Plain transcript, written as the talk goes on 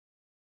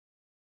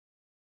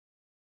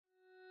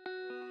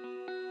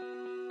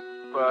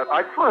But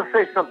I just want to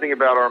say something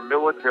about our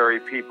military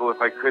people,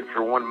 if I could,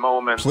 for one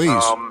moment. Please.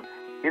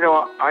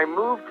 I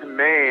moved to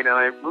Maine, and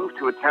I moved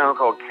to a town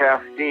called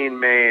Castine,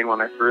 Maine,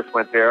 when I first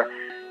went there.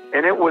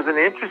 And it was an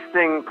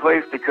interesting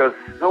place because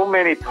so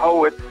many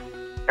poets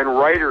and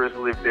writers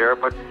lived there,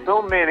 but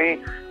so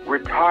many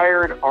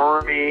retired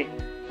Army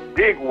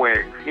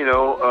bigwigs,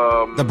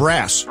 the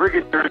brass.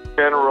 Brigadier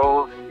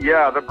generals.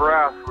 Yeah, the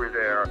brass were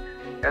there.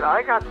 And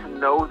I got to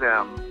know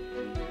them,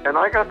 and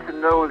I got to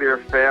know their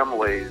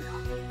families.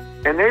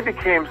 And they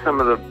became some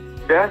of the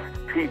best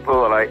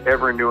people that I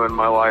ever knew in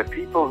my life,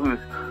 people whose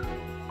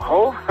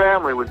whole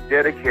family was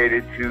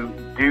dedicated to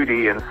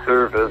duty and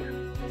service.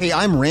 Hey,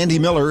 I'm Randy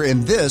Miller,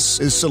 and this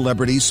is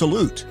Celebrity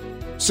Salute.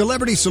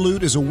 Celebrity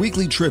Salute is a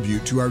weekly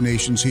tribute to our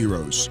nation's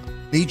heroes.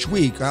 Each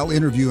week, I'll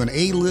interview an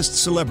A-list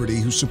celebrity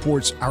who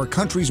supports our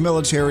country's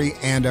military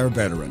and our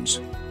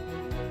veterans.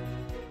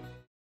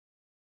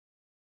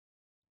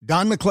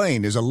 Don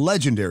McLean is a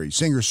legendary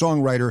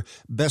singer-songwriter,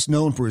 best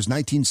known for his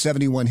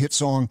 1971 hit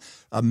song,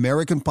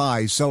 American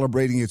Pie,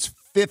 celebrating its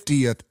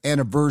 50th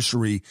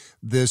anniversary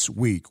this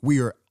week. We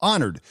are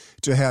honored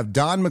to have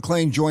Don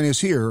McLean join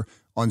us here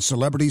on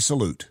Celebrity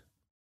Salute.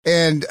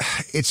 And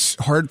it's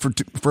hard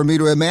for me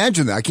to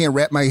imagine that. I can't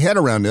wrap my head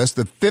around this.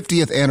 The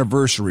 50th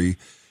anniversary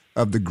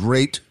of the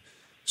great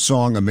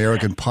song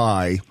American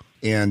Pie.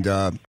 And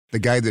the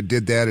guy that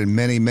did that and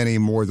many, many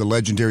more, the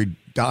legendary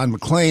Don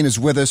McLean, is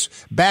with us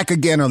back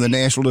again on the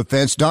National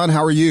Defense. Don,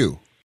 how are you?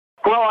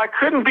 Well, I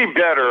couldn't be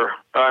better.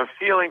 I'm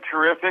feeling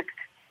terrific.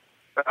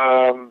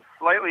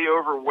 Slightly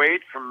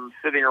overweight from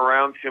sitting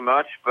around too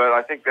much, but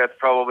I think that's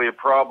probably a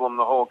problem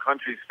the whole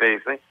country's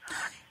facing.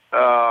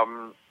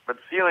 But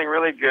feeling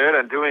really good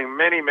and doing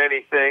many,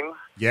 many things.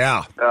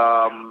 Yeah.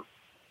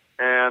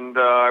 And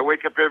I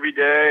wake up every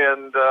day,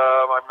 and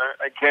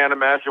I can't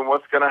imagine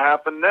what's going to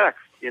happen next.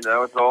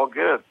 It's all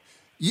good.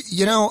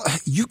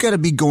 You got to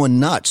be going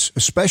nuts,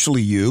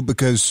 especially you,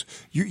 because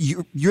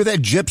you're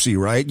that gypsy,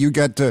 right? You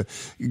got to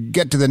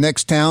get to the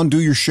next town, do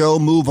your show,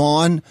 move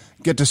on,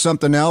 get to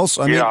something else.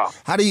 I mean,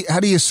 how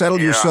do you settle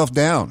yourself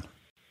down?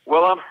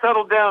 Well, I'm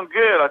settled down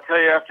good. I'll tell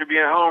you, after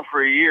being home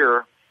for a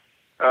year,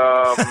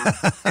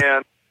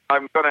 and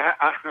I'm gonna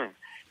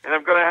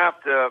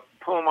have to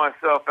pull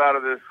myself out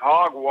of this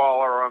hog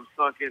waller I'm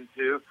sunk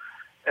into,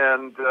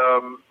 and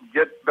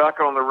get back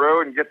on the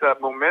road and get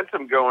that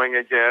momentum going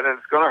again. And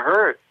it's going to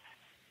hurt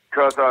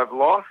because I've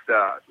lost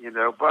that,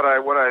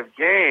 But what I've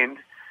gained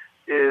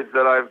is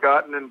that I've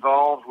gotten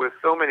involved with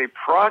so many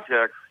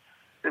projects.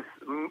 This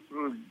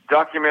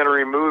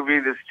documentary movie,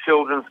 this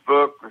children's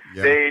book, the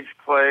stage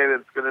play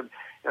that's going to.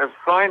 I've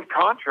signed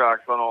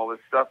contracts on all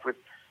this stuff with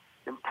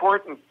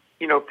important,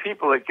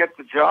 people that get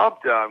the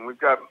job done. We've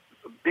got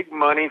big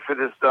money for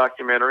this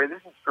documentary.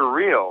 This is for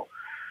real.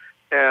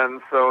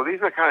 And so these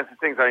are the kinds of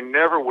things I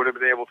never would have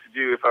been able to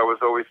do if I was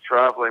always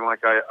traveling like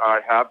I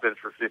have been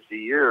for 50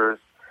 years.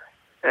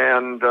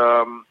 And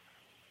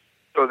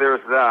so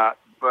there's that.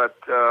 But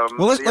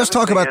well, let's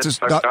talk about this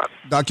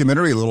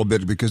documentary a little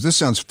bit, because this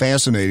sounds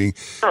fascinating.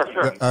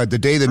 Sure. The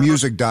Day the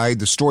Music Died,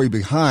 the story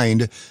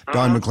behind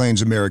Don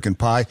McLean's American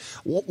Pie.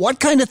 What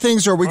kind of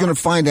things are we going to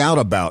find out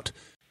about?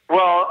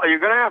 Well, you're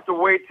going to have to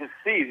wait to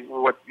see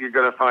what you're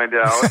going to find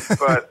out.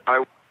 But I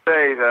would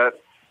say that,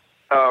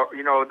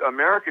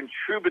 American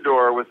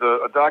Troubadour was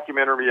a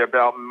documentary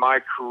about my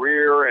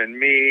career and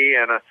me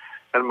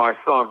and my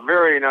song.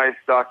 Very nice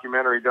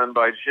documentary done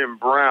by Jim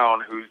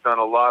Brown, who's done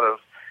a lot of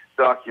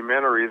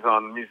documentaries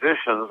on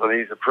musicians, and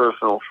he's a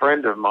personal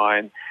friend of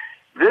mine.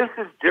 This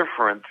is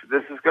different.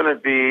 This is going to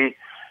be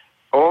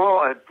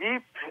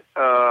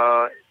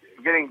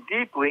getting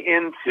deeply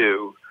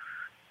into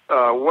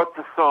what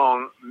the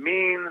song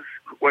means,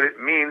 what it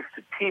means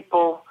to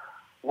people,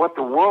 what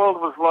the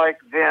world was like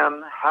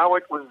then, how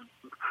it was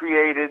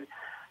created,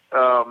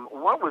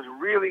 what was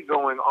really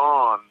going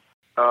on,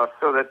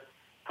 so that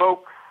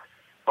folks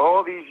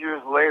all these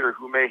years later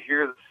who may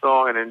hear the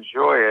song and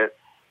enjoy it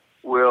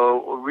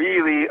will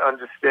really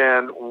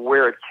understand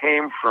where it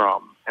came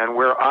from and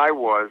where I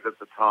was at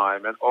the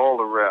time and all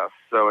the rest.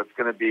 So it's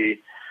going to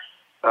be,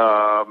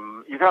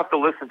 you have to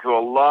listen to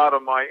a lot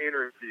of my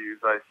interviews,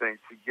 I think,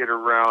 to get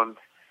around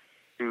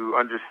to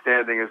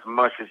understanding as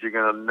much as you're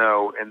going to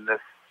know in this,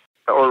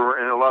 or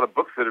in a lot of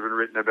books that have been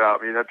written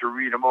about me. You have to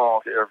read them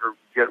all to ever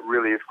get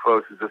really as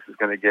close as this is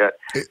going to get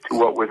to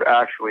what was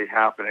actually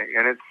happening.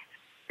 And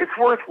it's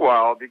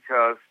worthwhile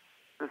because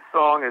this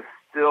song is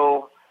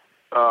still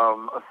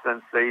a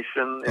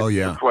sensation.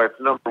 That's why it's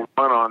number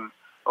one on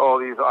all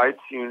these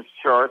iTunes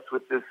charts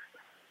with this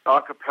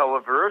a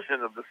cappella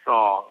version of the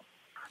song.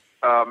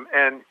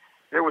 And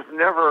there was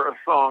never a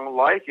song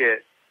like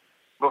it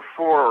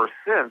before or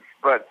since,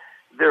 but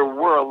there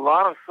were a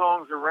lot of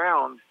songs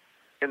around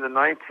in the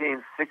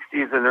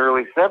 1960s and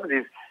early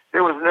 70s.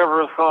 There was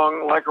never a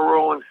song like a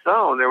Rolling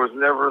Stone. There was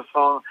never a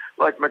song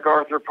like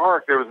MacArthur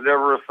Park. There was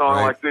never a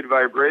song like Good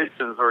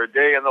Vibrations or A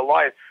Day in the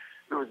Life.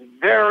 It was a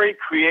very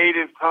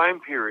creative time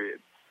period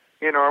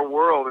in our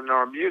world, in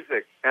our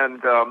music.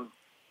 And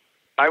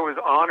I was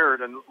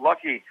honored and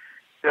lucky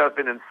have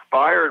been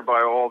inspired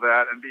by all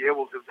that and be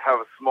able to have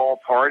a small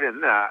part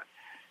in that,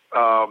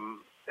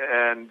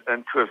 and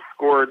to have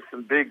scored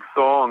some big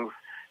songs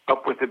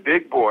up with the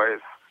big boys,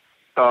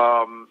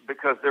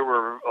 because they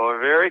were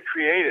very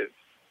creative.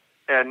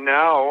 And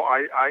now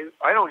I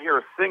don't hear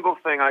a single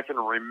thing I can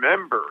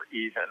remember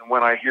even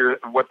when I hear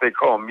what they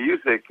call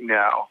music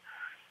now,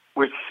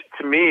 which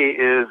to me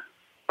is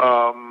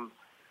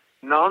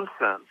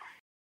nonsense.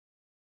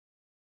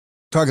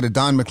 Talking to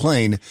Don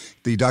McLean,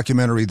 the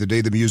documentary "The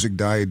Day the Music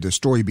Died," the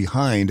story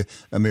behind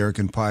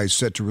American Pie, is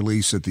set to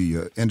release at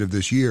the end of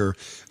this year.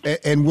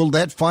 And will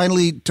that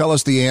finally tell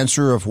us the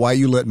answer of why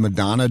you let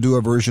Madonna do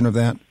a version of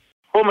that?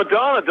 Well,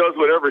 Madonna does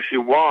whatever she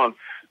wants.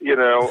 You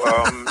know,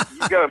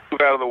 you got to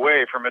move out of the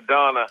way for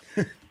Madonna.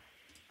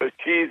 But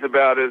she's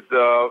about as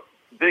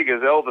big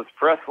as Elvis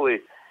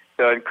Presley.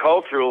 In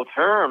cultural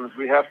terms,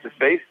 we have to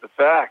face the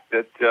fact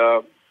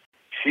that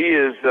she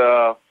is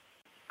an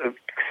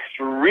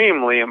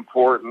extremely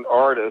important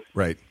artist.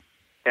 Right.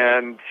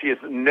 And she has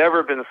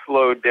never been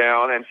slowed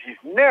down, and she's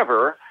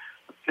never,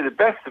 to the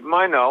best of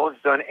my knowledge,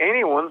 done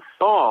anyone's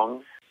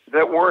songs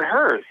that weren't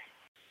hers.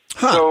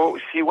 Huh. So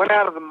she went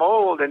out of the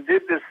mold and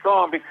did this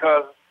song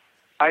because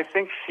I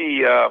think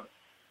she said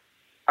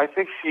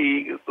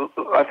she used to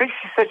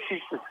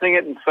sing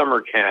it in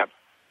summer camp.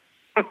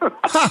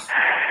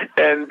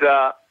 And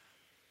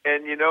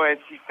you know, and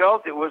she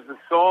felt it was the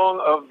song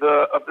of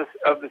the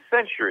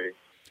century.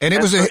 And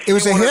it was a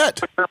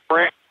hit.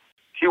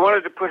 She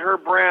wanted to put her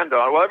brand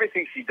on. Well,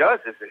 everything she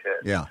does is a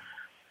hit. Yeah.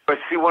 But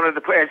she wanted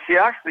to put, and she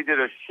actually did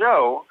a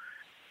show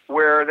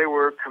where they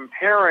were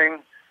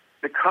comparing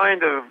the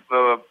kind of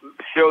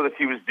show that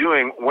she was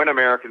doing when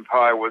American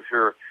Pie was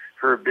her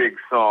big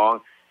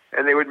song.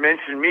 And they would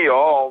mention me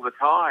all the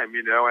time,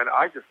 you know, and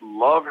I just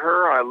love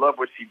her. I love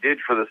what she did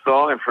for the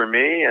song and for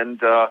me,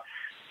 and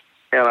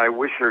I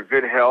wish her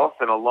good health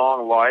and a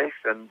long life.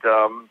 And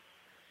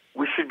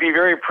we should be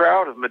very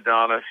proud of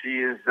Madonna.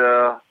 She is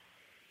an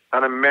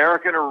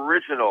American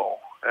original,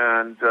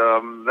 and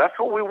that's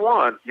what we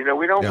want. You know,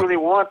 we don't really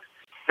want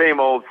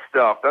same old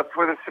stuff. That's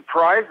where the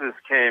surprises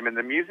came in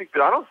the music.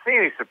 But I don't see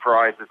any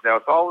surprises now.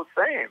 It's all the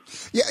same.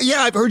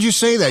 Yeah, I've heard you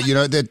say that. You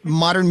know, that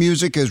modern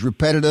music is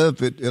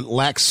repetitive. It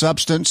lacks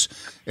substance,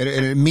 and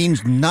it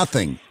means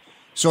nothing.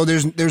 So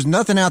there's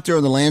nothing out there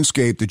in the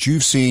landscape that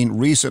you've seen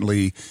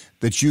recently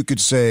that you could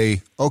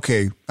say,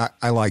 okay,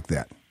 I like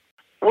that.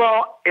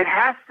 Well, it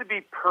has to be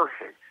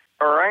perfect.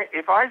 All right.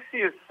 If I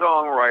see a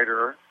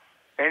songwriter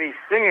and he's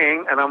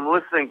singing and I'm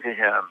listening to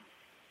him,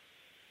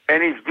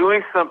 and he's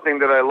doing something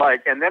that I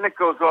like, and then it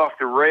goes off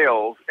the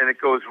rails and it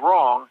goes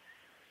wrong,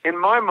 in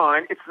my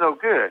mind, it's no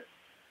good.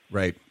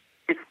 Right.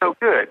 It's no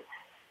good.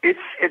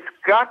 It's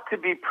got to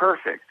be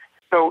perfect.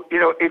 So, you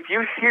know, if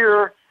you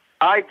hear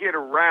I Get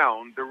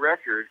Around, the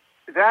record,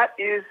 that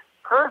is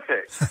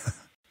perfect.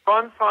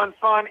 Fun, Fun,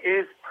 Fun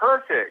is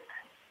perfect.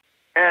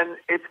 And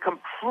it's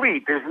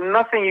complete. There's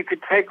nothing you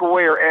could take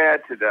away or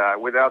add to that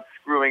without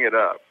screwing it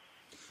up.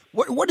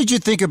 What did you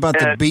think about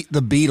the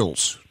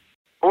Beatles?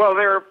 Well,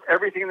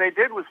 everything they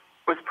did was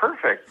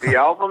perfect. The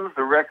albums,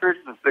 the records,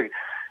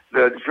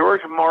 the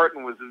George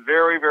Martin was a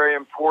very, very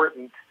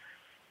important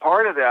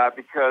part of that,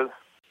 because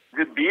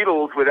the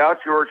Beatles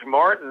without George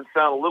Martin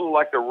sound a little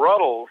like the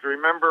Ruddles.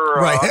 Remember?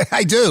 Right,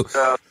 I do.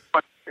 The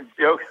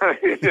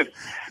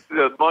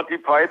Monty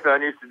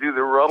Python used to do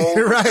the Ruddles,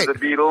 right. The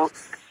Beatles.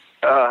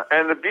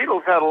 And the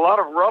Beatles had a lot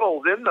of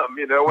Ruddles in them,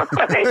 you know. When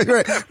they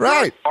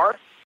right.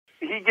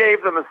 He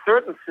gave them a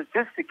certain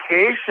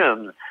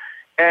sophistication.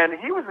 And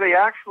he was the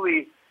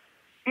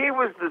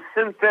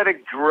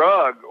synthetic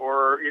drug,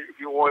 or if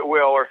you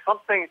will, or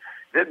something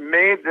that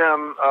made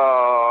them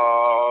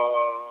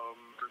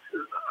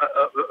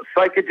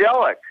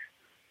psychedelic.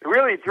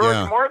 Really,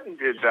 George Martin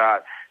did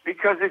that.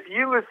 Because if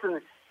you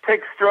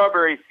take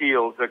Strawberry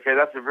Fields, okay,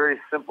 that's a very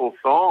simple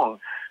song.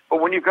 But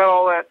when you've got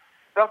all that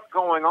stuff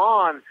going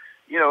on,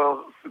 you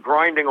know,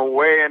 grinding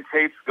away and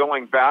tapes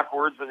going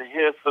backwards and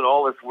hits and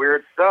all this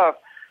weird stuff,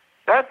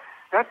 that's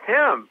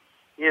him,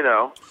 you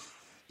know.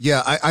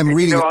 Yeah, I'm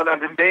reading. You know, on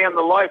the Day in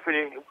the Life,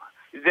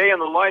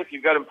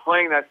 you've got him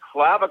playing that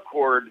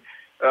clavichord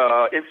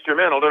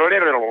instrumental.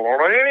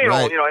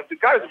 Right. You know, the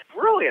guy's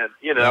brilliant.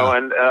 You know,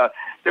 and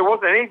there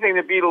wasn't anything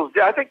the Beatles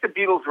did. I think the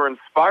Beatles were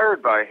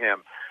inspired by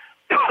him.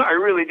 I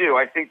really do.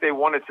 I think they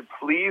wanted to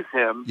please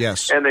him.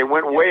 Yes. And they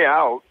went way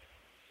out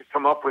to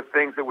come up with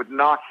things that would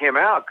knock him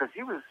out, because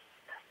he was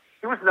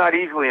not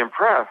easily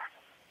impressed.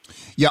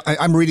 Yeah,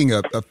 I'm reading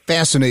a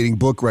fascinating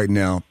book right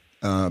now.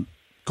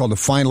 Called The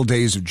Final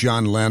Days of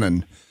John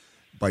Lennon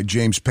by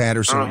James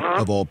Patterson,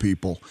 of all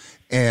people.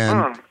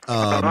 And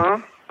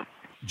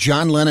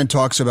John Lennon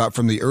talks about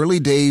from the early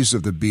days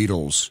of the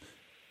Beatles,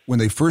 when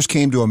they first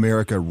came to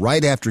America,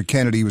 right after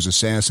Kennedy was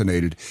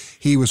assassinated,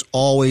 he was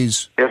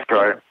always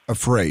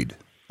afraid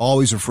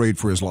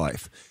for his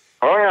life.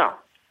 Oh, yeah.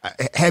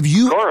 Have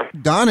you,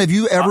 Don,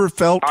 ever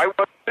felt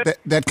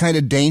that kind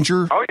of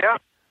danger? Oh, yeah.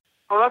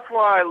 Well, that's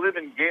why I live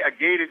in a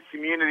gated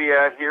community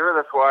out here.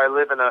 That's why I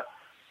live in a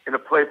in a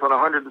place on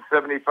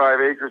 175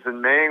 acres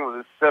in Maine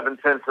with a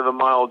 0.7 of a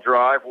mile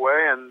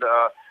driveway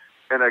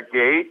and a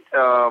gate.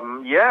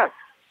 Yes,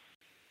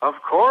 of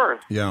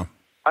course. Yeah.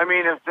 I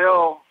mean, if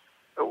they'll,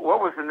 what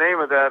was the name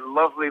of that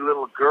lovely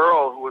little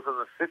girl who was in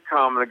the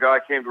sitcom and the guy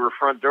came to her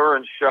front door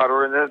and shot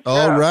her in the chest?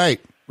 Oh, right.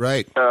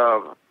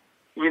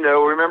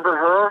 Remember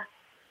her?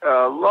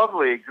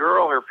 Lovely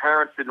girl. Her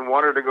parents didn't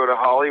want her to go to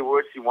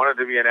Hollywood. She wanted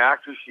to be an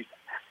actress. She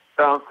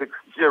sounds like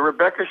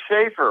Rebecca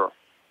Schaefer.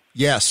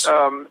 Yes.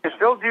 If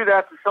they'll do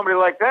that to somebody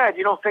like that,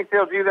 you don't think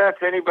they'll do that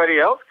to anybody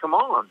else? Come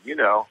on,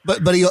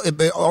 But he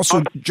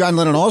also, John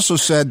Lennon also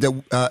said that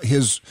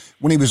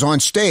when he was on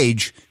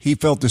stage, he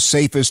felt the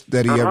safest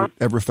that he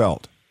ever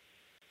felt.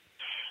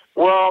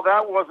 Well,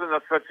 that wasn't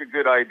such a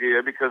good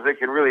idea because they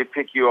can really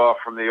pick you off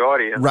from the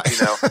audience,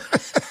 right.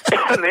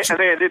 and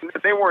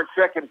they weren't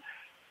checking.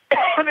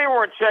 They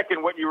weren't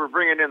checking what you were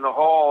bringing in the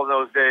hall in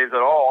those days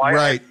at all.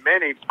 I had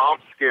many bomb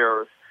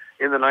scares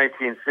in the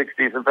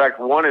 1960s. In fact,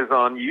 one is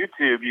on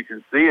YouTube. You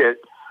can see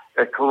it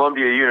at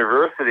Columbia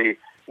University.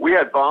 We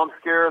had bomb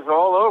scares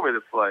all over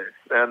the place.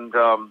 And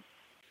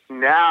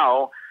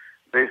now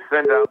they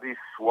send out these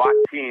SWAT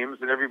teams,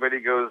 and everybody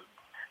goes,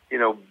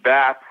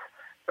 bats.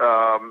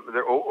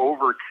 They're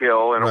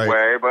overkill in a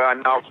way, but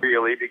not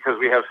really, because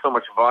we have so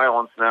much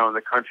violence now in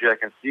the country. I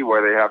can see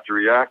why they have to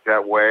react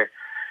that way.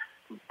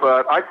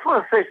 But I just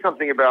want to say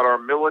something about our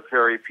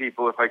military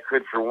people, if I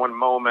could, for one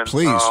moment.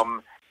 Please.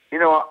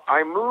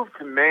 I moved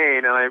to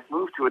Maine, and I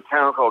moved to a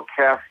town called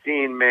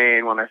Castine,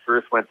 Maine, when I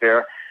first went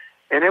there.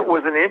 And it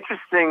was an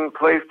interesting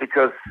place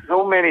because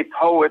so many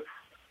poets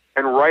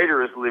and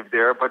writers lived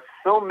there, but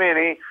so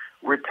many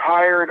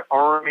retired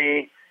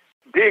Army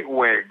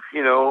bigwigs,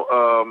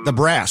 the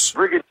brass.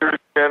 Brigadier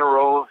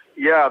generals.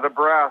 Yeah, the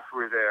brass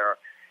were there.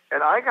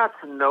 And I got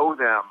to know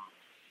them,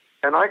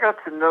 and I got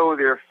to know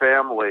their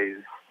families.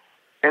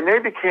 And they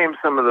became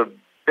some of the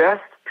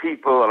best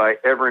people that I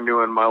ever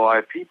knew in my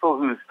life, people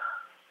whose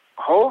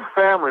whole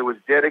family was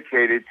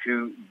dedicated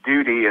to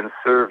duty and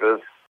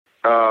service.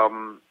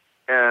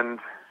 And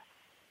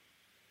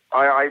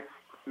I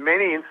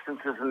many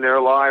instances in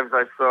their lives,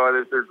 I saw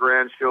that their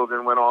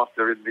grandchildren went off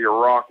to the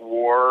Iraq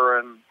War.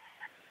 And,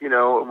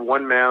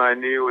 one man I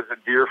knew was a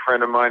dear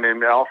friend of mine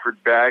named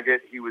Alfred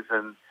Baggett. He was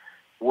in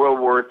World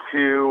War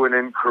II and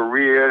in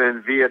Korea and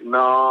in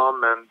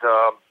Vietnam. And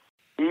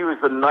he was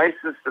the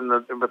nicest,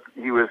 but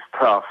he was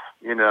tough,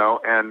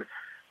 and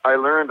I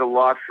learned a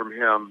lot from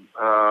him.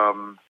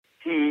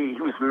 He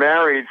was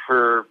married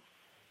for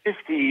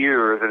 50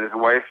 years, and his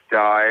wife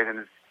died, and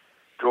his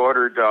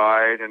daughter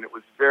died, and it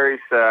was very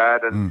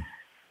sad,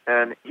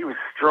 and he was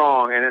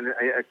strong. And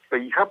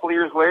a couple of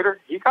years later,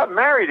 he got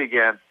married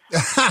again,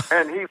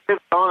 and he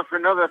lived on for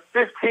another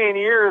 15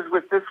 years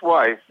with this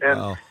wife. And,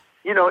 wow.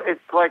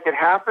 It's like it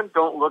happened,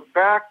 don't look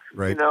back,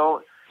 right.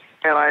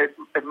 And I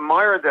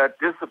admired that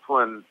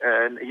discipline.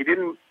 And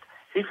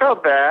he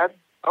felt bad.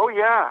 Oh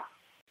yeah,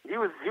 he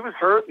was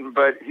hurting,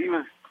 but he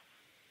was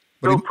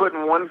still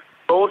putting one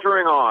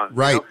soldiering on.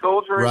 Right.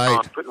 Soldiering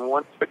on, putting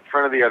one foot in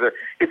front of the other.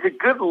 It's a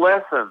good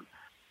lesson,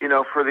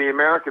 for the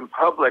American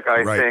public,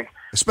 I think.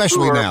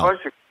 Especially who are now. a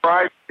bunch of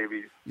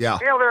crybabies. Yeah.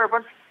 They're a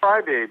bunch of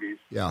crybabies.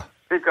 Yeah.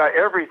 They've got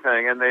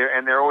everything, and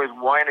they're always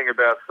whining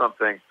about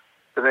something.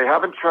 And they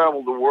haven't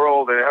traveled the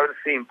world, they haven't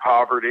seen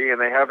poverty, and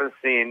they haven't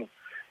seen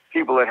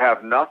people that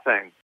have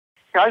nothing.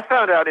 I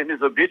found out in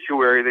his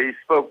obituary that he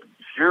spoke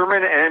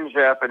German and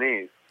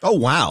Japanese. Oh,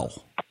 wow.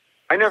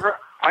 I never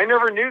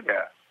knew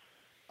that.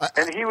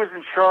 And he was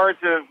in charge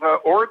of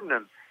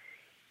ordnance.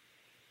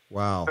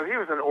 Wow. So he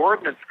was an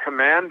ordnance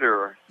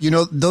commander.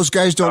 Those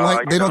guys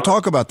don't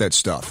talk about that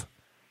stuff.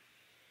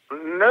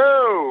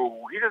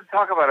 No, he doesn't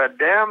talk about a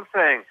damn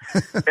thing.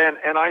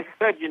 and I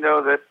said,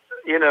 that,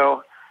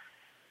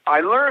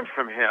 I learned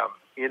from him.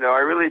 I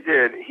really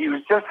did. He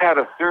just had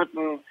a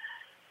certain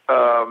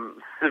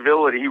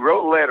civility. He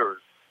wrote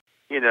letters.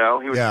 He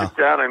would sit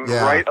down and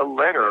write a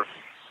letter.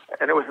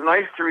 And it was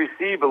nice to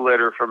receive a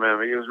letter from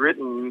him. He was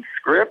written in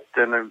script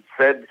and it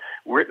said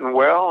written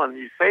well, and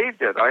he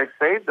saved it. I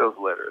saved those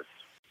letters.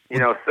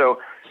 So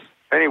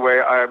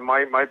anyway,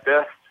 my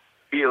best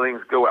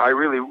feelings go. I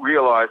really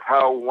realized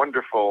how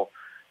wonderful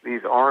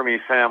these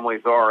Army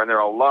families are, and there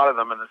are a lot of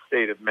them in the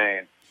state of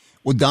Maine.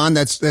 Well, Don,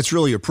 that's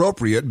really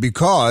appropriate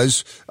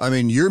because,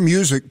 your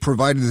music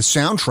provided the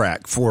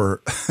soundtrack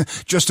for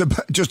just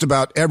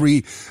about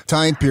every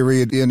time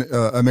period in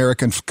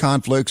American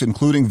conflicts,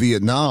 including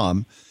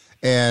Vietnam.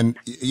 And,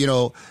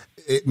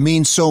 it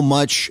means so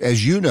much,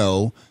 as you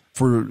know,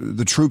 for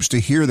the troops to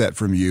hear that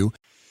from you.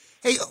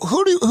 Hey,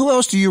 who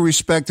else do you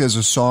respect as a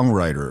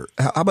songwriter?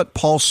 How about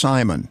Paul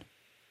Simon?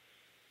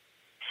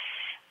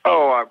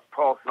 Oh,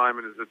 Paul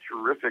Simon is a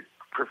terrific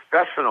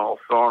professional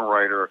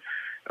songwriter.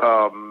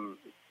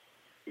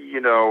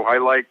 I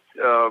liked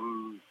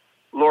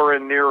Laura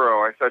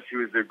Nyro. I thought she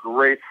was a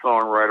great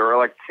songwriter. I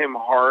liked Tim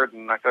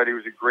Hardin. I thought he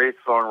was a great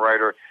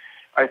songwriter.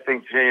 I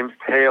think James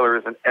Taylor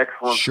is an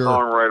excellent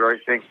songwriter. I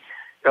think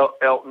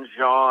Elton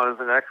John is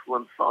an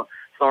excellent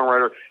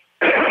songwriter.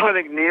 I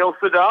think Neil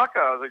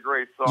Sedaka is a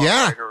great songwriter.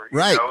 Yeah,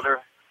 right.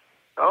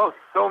 Oh,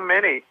 so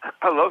many.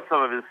 I love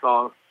some of his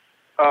songs.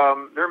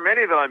 There are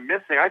many that I'm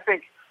missing. I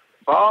think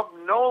Bob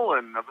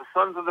Nolan of the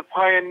Sons of the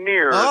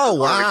Pioneers, Oh,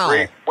 one of wow. the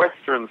great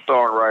Western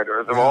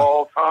songwriters of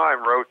all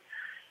time, wrote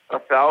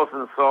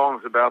 1,000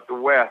 songs about the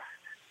West.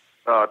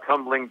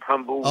 Tumbling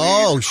Tumbleweed,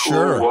 Oh,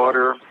 sure. Cool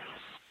Water.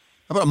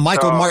 How about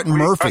Michael Martin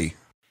Murphy?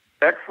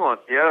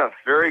 Excellent, yes.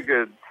 Very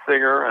good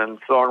singer and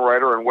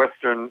songwriter and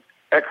Western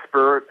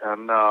expert.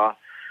 And my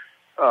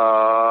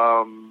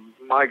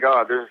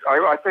God,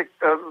 I think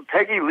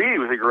Peggy Lee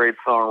was a great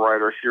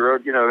songwriter. She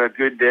wrote, That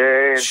Good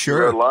Day, and she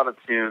wrote a lot of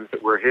tunes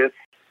that were hits.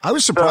 I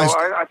was surprised. So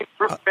I think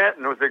Brooke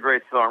Benton was a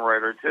great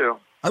songwriter, too.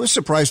 I was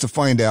surprised to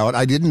find out,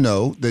 I didn't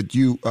know, that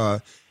you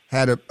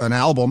had an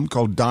album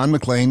called Don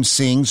McLean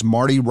Sings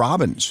Marty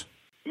Robbins.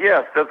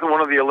 Yes, that's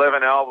one of the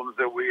 11 albums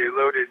that we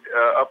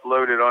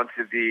uploaded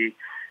onto the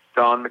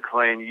Don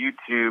McLean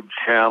YouTube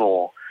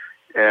channel.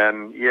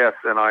 And yes,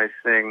 and I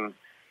sing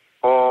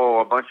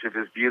a bunch of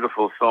his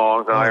beautiful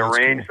songs. And I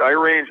arrange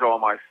all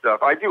my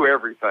stuff. I do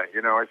everything.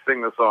 I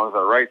sing the songs,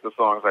 I write the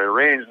songs, I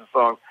arrange the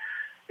songs.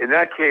 In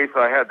that case,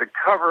 I had the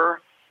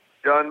cover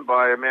done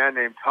by a man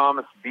named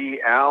Thomas B.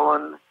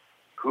 Allen,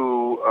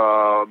 who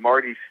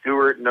Marty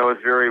Stewart knows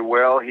very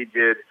well. He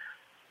did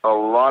a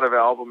lot of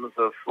albums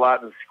of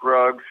Flatt and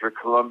Scruggs for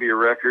Columbia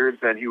Records,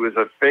 and he was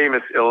a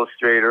famous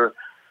illustrator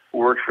who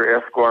worked for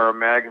Esquire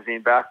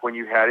magazine back when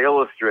you had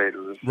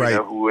illustrators,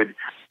 who would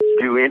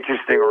do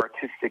interesting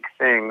artistic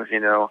things.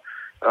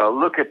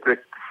 Look at the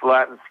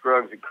Flatt and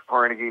Scruggs at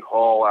Carnegie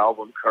Hall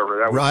album cover.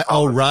 That was right.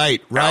 Oh,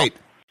 right.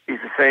 He's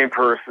the same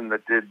person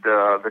that did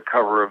the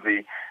cover of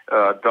the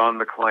Don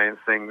McLean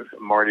Sings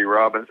Marty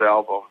Robbins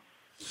album.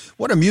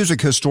 What a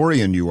music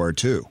historian you are,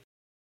 too.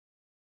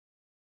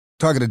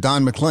 Talking to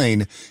Don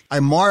McLean, I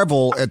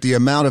marvel at the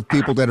amount of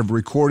people that have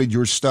recorded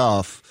your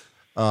stuff.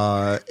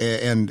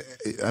 And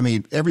I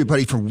mean,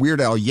 everybody from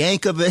Weird Al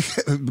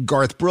Yankovic,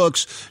 Garth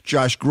Brooks,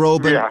 Josh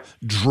Groban,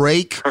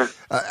 Drake. Who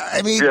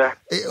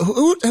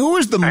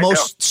is the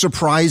most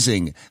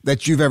surprising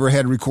that you've ever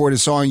had record a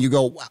song? You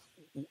go, wow,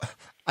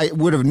 I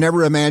would have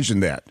never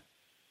imagined that.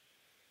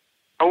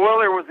 Oh, well,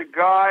 there was a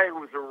guy who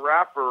was a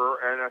rapper,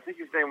 and I think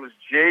his name was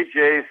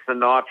J.J.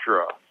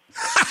 Sinatra.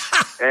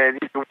 And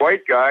he's a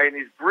white guy, and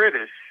he's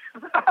British.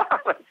 So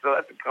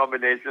that's a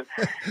combination.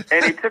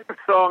 And he took a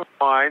song of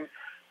mine,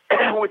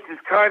 which is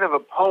kind of a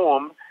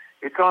poem.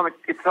 It's on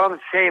the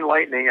Chain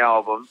Lightning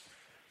album.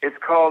 It's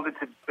called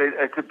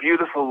It's a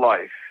Beautiful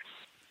Life.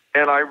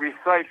 And I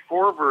recite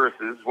 4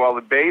 verses while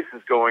the bass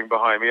is going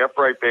behind me,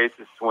 upright bass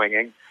is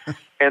swinging.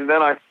 And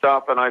then I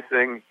stop and I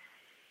sing,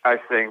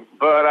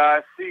 but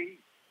I see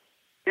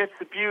it's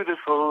a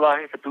beautiful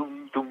life.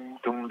 Doom, doom,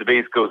 doom. The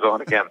bass goes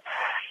on again.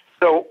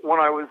 So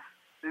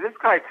this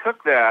guy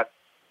took that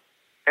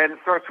and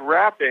starts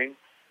rapping,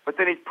 but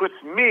then he puts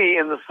me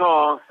in the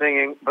song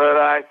singing, but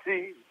I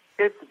see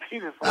it's a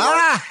beautiful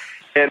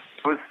life. And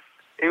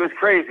it was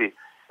crazy.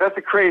 That's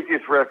the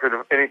craziest record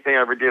of anything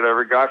I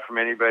ever got from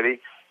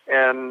anybody.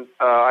 And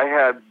I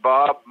had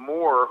Bob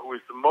Moore, who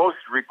was the most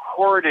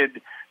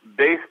recorded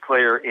bass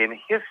player in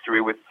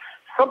history, with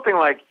something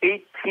like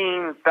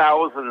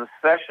 18,000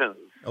 sessions.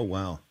 Oh,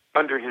 wow.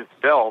 Under his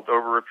belt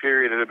over a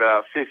period of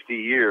about 50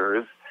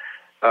 years.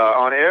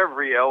 On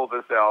every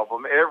Elvis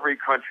album, every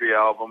country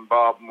album,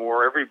 Bob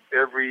Moore, every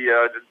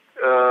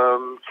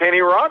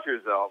Kenny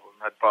Rogers album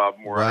had Bob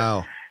Moore.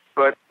 Wow.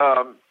 But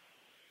so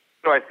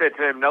I said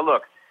to him, now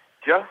look,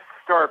 just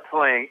start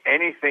playing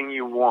anything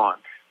you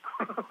want,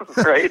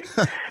 right?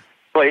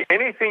 Play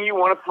anything you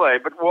want to play,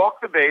 but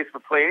walk the bass,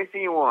 but play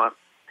anything you want.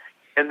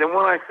 And then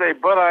when I say,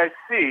 but I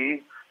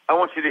see, I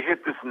want you to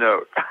hit this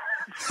note.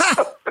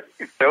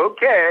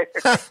 Okay.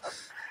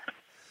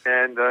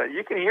 And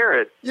you can hear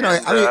it.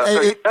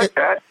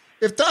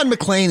 If Don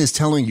McLean is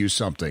telling you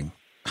something,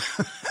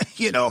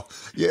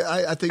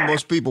 I think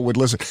most people would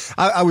listen.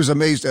 I was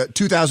amazed.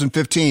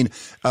 2015,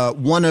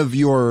 one of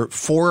your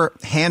 4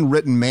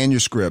 handwritten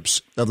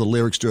manuscripts of the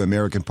lyrics to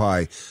American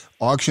Pie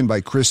auctioned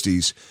by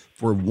Christie's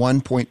for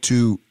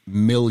 $1.2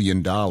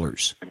 million.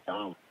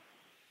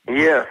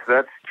 Yes,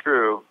 that's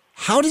true.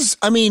 How does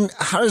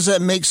that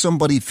make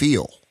somebody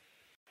feel?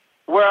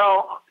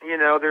 Well,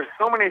 there's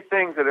so many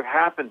things that have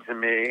happened to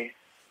me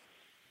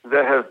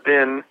that have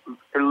been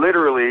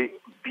literally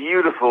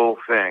beautiful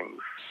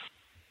things,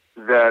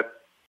 that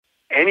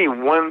any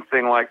one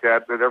thing like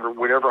that would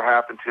ever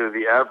happen to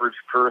the average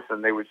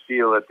person, they would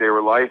feel that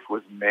their life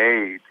was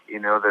made,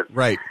 that.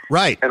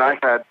 Right. And I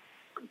had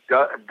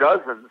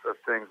dozens of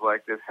things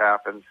like this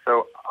happen.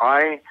 So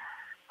I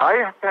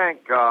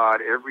thank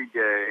God every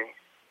day,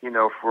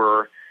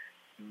 for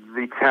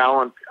the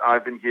talent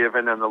I've been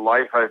given and the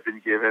life I've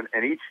been given,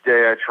 and each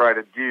day I try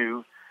to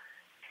do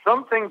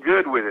something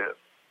good with it,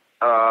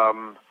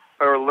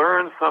 or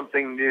learn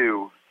something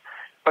new.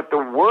 But the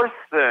worst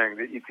thing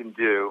that you can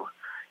do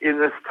in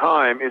this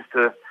time is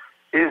to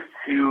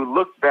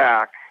look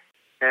back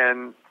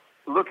and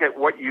look at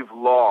what you've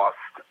lost.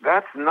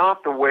 That's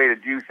not the way to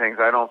do things,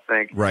 I don't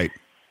think. Right.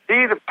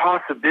 See the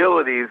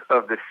possibilities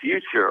of the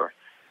future.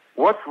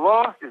 What's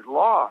lost is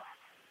lost.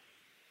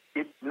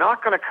 it's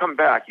not going to come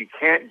back. You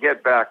can't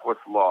get back what's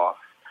lost.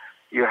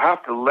 You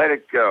have to let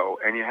it go,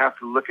 and you have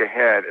to look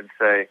ahead and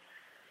say,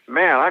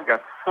 man, I've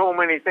got so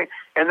many things.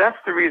 And that's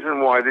the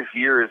reason why this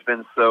year has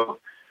been so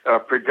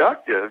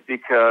productive,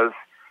 because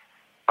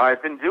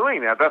I've been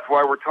doing that. That's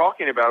why we're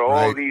talking about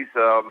all these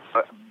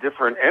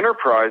different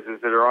enterprises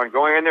that are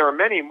ongoing, and there are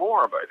many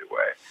more, by the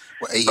way.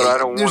 Well, but I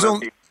don't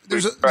want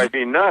to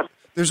be nuts.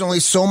 There's only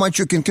so much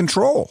you can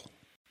control.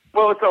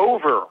 Well, it's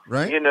over,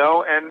 right? And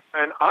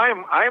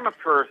I'm a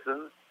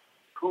person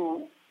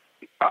who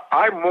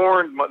I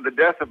mourned the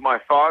death of my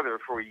father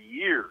for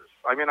years.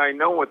 I mean, I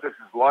know what this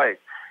is like,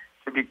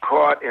 to be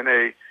caught in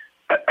a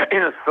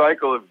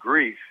cycle of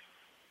grief,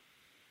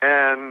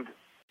 and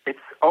it's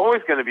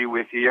always going to be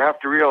with you. You have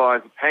to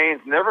realize the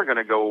pain's never going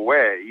to go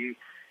away.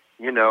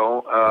 You're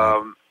going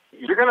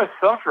to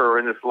suffer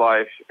in this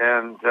life,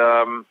 and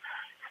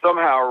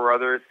somehow or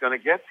other it's going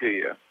to get to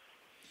you.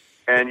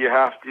 And you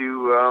have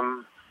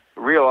to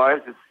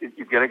realize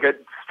you're going to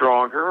get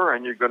stronger,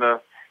 and you're going to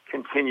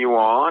continue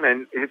on.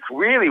 And it's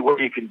really what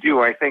you can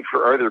do, I think,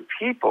 for other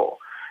people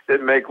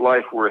that make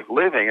life worth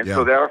living. And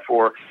so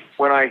therefore,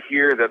 when I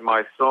hear that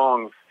my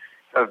songs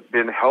have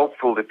been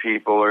helpful to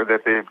people, or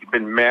that they've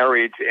been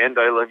married to End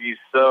I Love You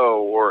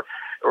So,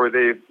 or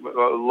they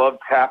love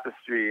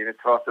Tapestry and it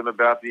taught them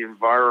about the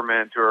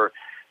environment, or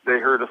they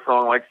heard a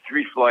song like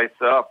Three Flights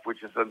Up,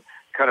 which is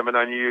kind of an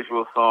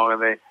unusual song,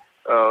 and they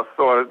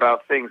thought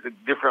about things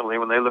differently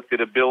when they looked at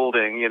a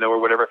building, or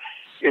whatever.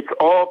 It's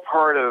all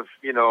part of,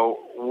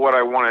 what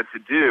I wanted to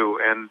do,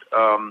 and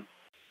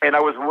I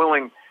was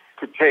willing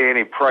to pay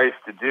any price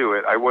to do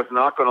it. I was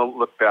not going to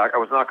look back. I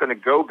was not going to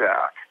go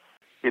back.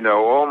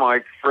 All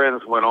my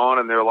friends went on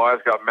in their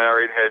lives, got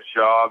married, had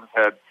jobs,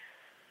 had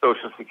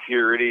Social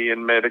Security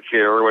and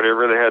Medicare or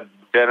whatever. They had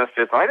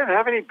benefits. I didn't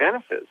have any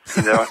benefits.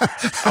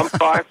 I'm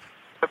 5,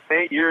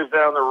 8 years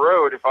down the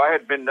road. If I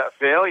had been a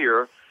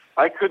failure,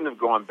 I couldn't have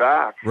gone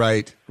back.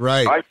 Right.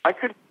 I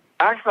could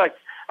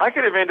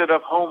have ended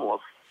up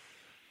homeless.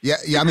 Yeah.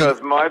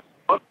 Because my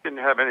mother didn't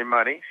have any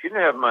money. She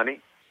didn't have money.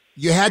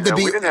 You had to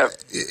be,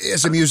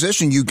 as a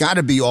musician, you got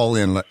to be all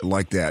in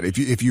like that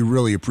if you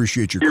really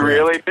appreciate your craft. You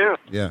really do.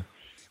 Yeah.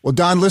 Well,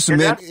 Don, listen,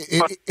 man,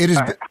 it is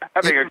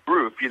having a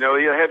group. You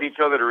have each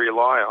other to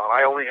rely on.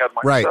 I only have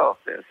myself.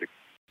 Right.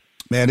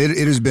 Man, it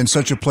has been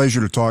such a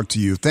pleasure to talk to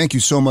you. Thank you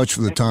so much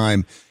for the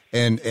time,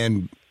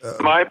 and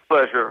my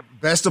pleasure.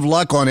 Best of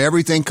luck on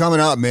everything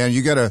coming up, man.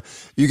 You got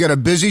a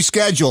busy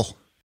schedule.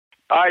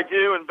 I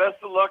do, and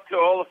best of luck to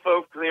all the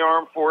folks in the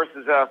armed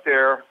forces out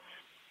there.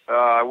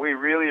 We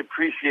really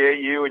appreciate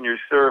you and your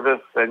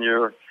service and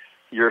your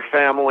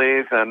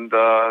families and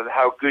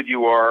how good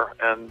you are,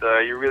 and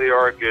you really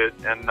are good,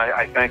 and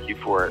I thank you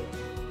for it.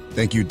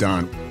 Thank you,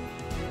 Don.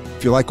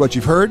 If you like what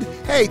you've heard,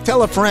 hey,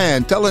 tell a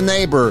friend, tell a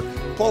neighbor,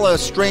 pull a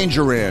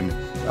stranger in,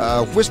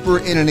 whisper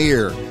in an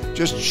ear.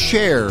 Just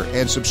share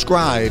and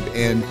subscribe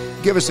and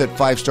give us that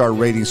 5-star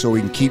rating so we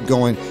can keep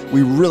going.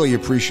 We really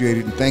appreciate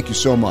it, and thank you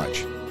so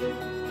much.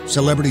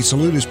 Celebrity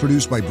Salute is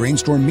produced by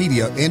Brainstorm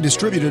Media and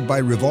distributed by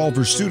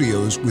Revolver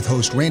Studios with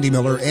host Randy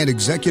Miller and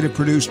executive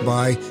produced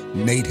by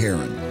Nate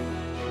Herron.